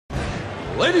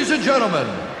Ladies and gentlemen,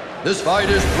 this fight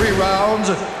is 3 rounds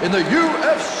in the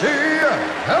UFC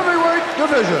heavyweight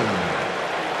division.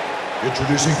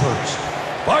 Introducing first,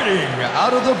 fighting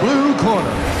out of the blue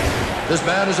corner. This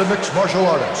man is a mixed martial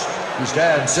artist who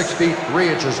stands 6 feet 3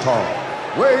 inches tall,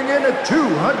 weighing in at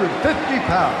 250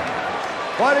 pounds.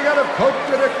 Fighting out of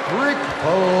Coconut Creek,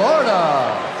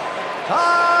 Florida,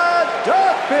 Todd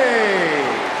Duffy.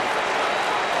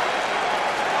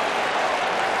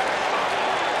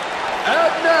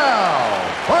 And now,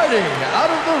 fighting out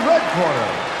of the red corner,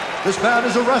 this man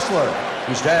is a wrestler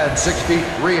who stands 6 feet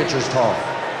 3 inches tall,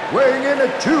 weighing in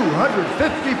at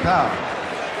 250 pounds.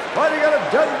 Fighting out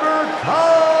of Denver,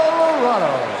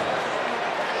 Colorado,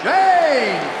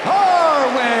 Shane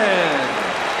Carwin.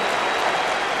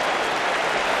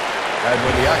 And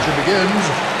when the action begins,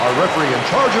 our referee in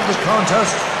charge of this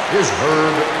contest is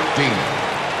Herb Dean.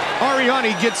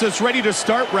 Ariani gets us ready to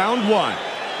start round 1.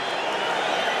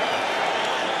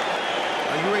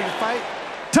 Are you ready to fight?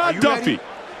 Todd Duffy, ready?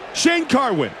 Shane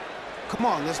Carwin. Come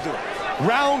on, let's do it.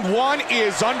 Round 1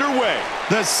 is underway.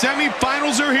 The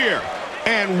semifinals are here.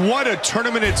 And what a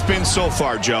tournament it's been so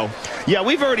far, Joe. Yeah,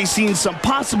 we've already seen some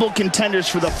possible contenders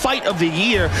for the fight of the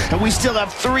year, and we still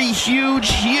have 3 huge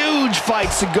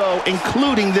fights to go,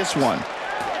 including this one.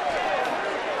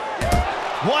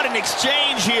 What an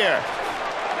exchange here.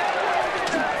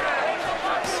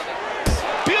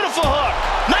 Beautiful hook.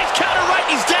 Nice counter right,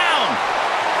 he's down.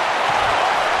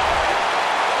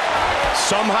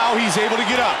 Somehow he's able to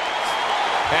get up.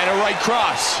 And a right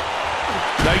cross.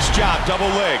 Nice job, double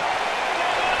leg.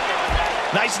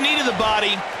 Nice knee to the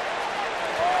body.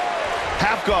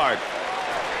 Half guard.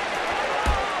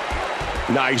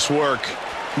 Nice work.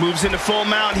 Moves into full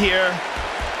mount here.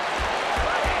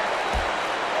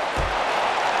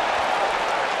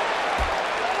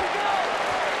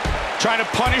 Trying to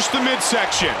punish the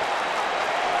midsection.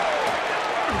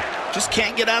 Just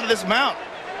can't get out of this mount.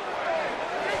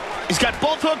 He's got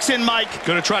both hooks in, Mike.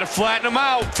 Gonna try to flatten him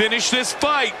out, finish this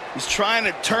fight. He's trying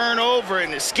to turn over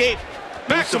and escape.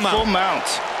 Back to full mount.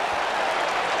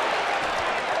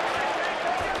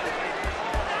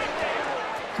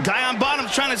 Guy on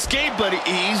bottom's trying to escape, but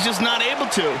he's just not able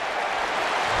to.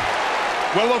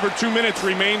 Well over 2 minutes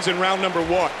remains in round number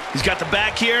 1. He's got the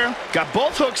back here, got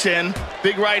both hooks in,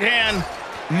 big right hand,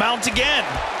 mount again.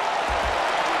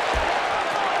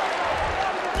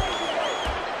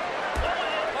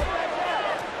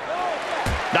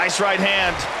 Nice right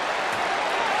hand.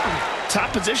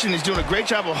 Top position, he's doing a great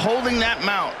job of holding that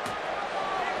mount.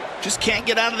 Just can't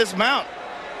get out of this mount.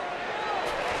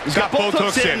 He's got both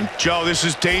hooks in. Joe, this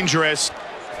is dangerous.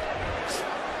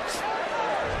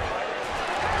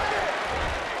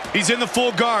 He's in the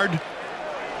full guard.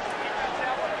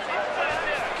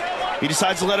 He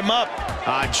decides to let him up.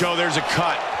 Joe, there's a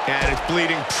cut, and it's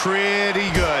bleeding pretty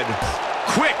good.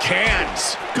 Quick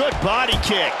hands. Good body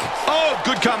kick. Oh,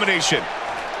 good combination.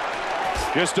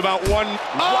 Just about one.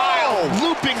 Oh,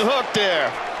 looping hook there.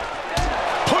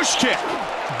 Push kick.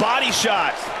 Body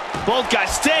shot. Both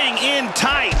guys staying in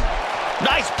tight.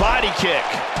 Nice body kick.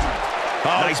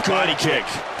 Oh, nice body kick.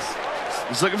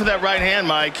 He's looking for that right hand,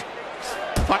 Mike.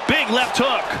 Big left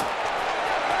hook.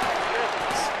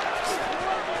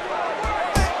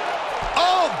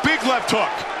 Oh, big left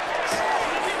hook.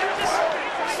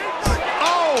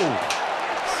 Oh.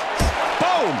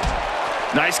 Boom.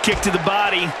 Nice kick to the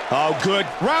body. Oh, good.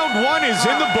 Round 1 is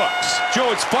in the books.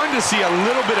 Joe, it's fun to see a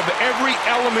little bit of every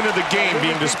element of the game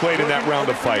being displayed in that round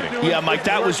of fighting. Yeah, Mike,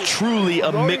 that was truly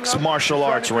a mixed martial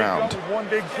arts round. One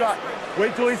big shot.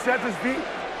 Wait till he sets his feet.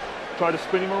 Try to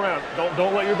spin him around.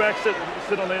 Don't let your back sit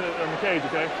on the cage,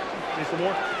 okay? Need some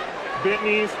more. Bent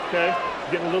knees, okay?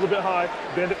 Getting a little bit high.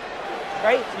 Bend it.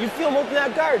 Right? You feel him open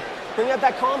that guard. Bring out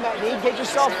that combat knee. Get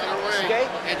yourself, okay?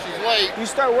 You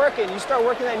start working. You start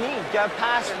working that knee. You got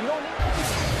pass. You don't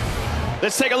need.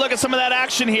 Let's take a look at some of that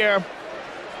action here.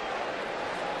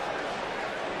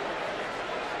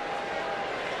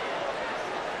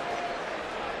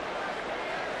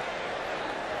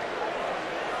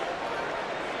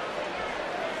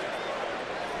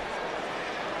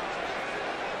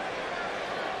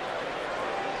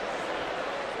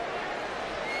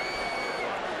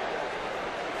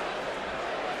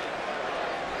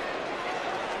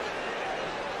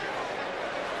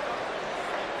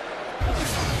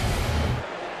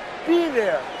 Be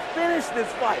there. Finish this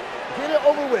fight. Get it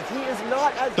over with. He is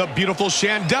not as... The beautiful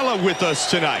Shandella with us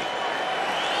tonight.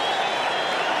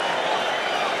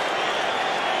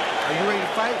 Are you ready to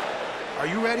fight? Are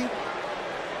you ready?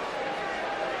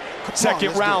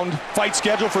 Second round, fight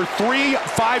scheduled for 3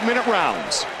 5-minute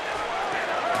rounds.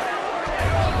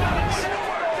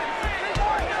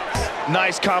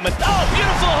 Nice comment. Oh,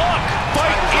 beautiful hook.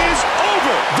 Fight is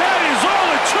over. That is all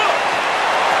it took.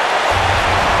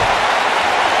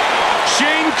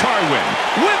 Shane Carwin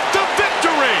with the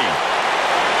victory.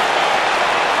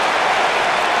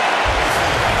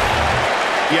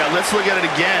 Yeah, let's look at it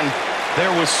again.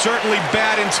 There was certainly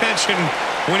bad intention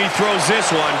when he throws this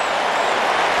one.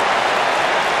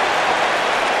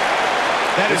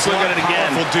 That is one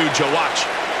powerful dude, Joe. Watch.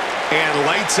 And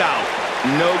lights out.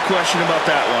 No question about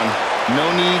that one. No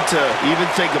need to even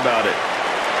think about it.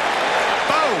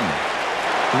 Boom.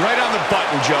 Right on the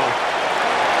button, Joe.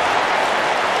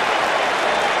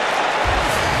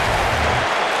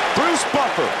 Bruce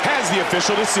Buffer has the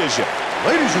official decision.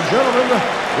 Ladies and gentlemen,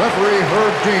 referee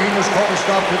Herb Dean has called a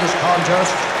stop to this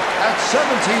contest at 17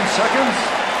 seconds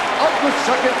of the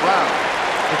second round,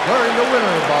 declaring the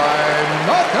winner by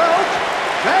knockout,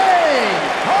 Shane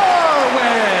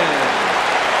Carwin.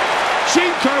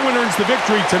 Shane Carwin earns the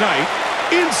victory tonight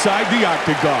inside the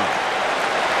octagon.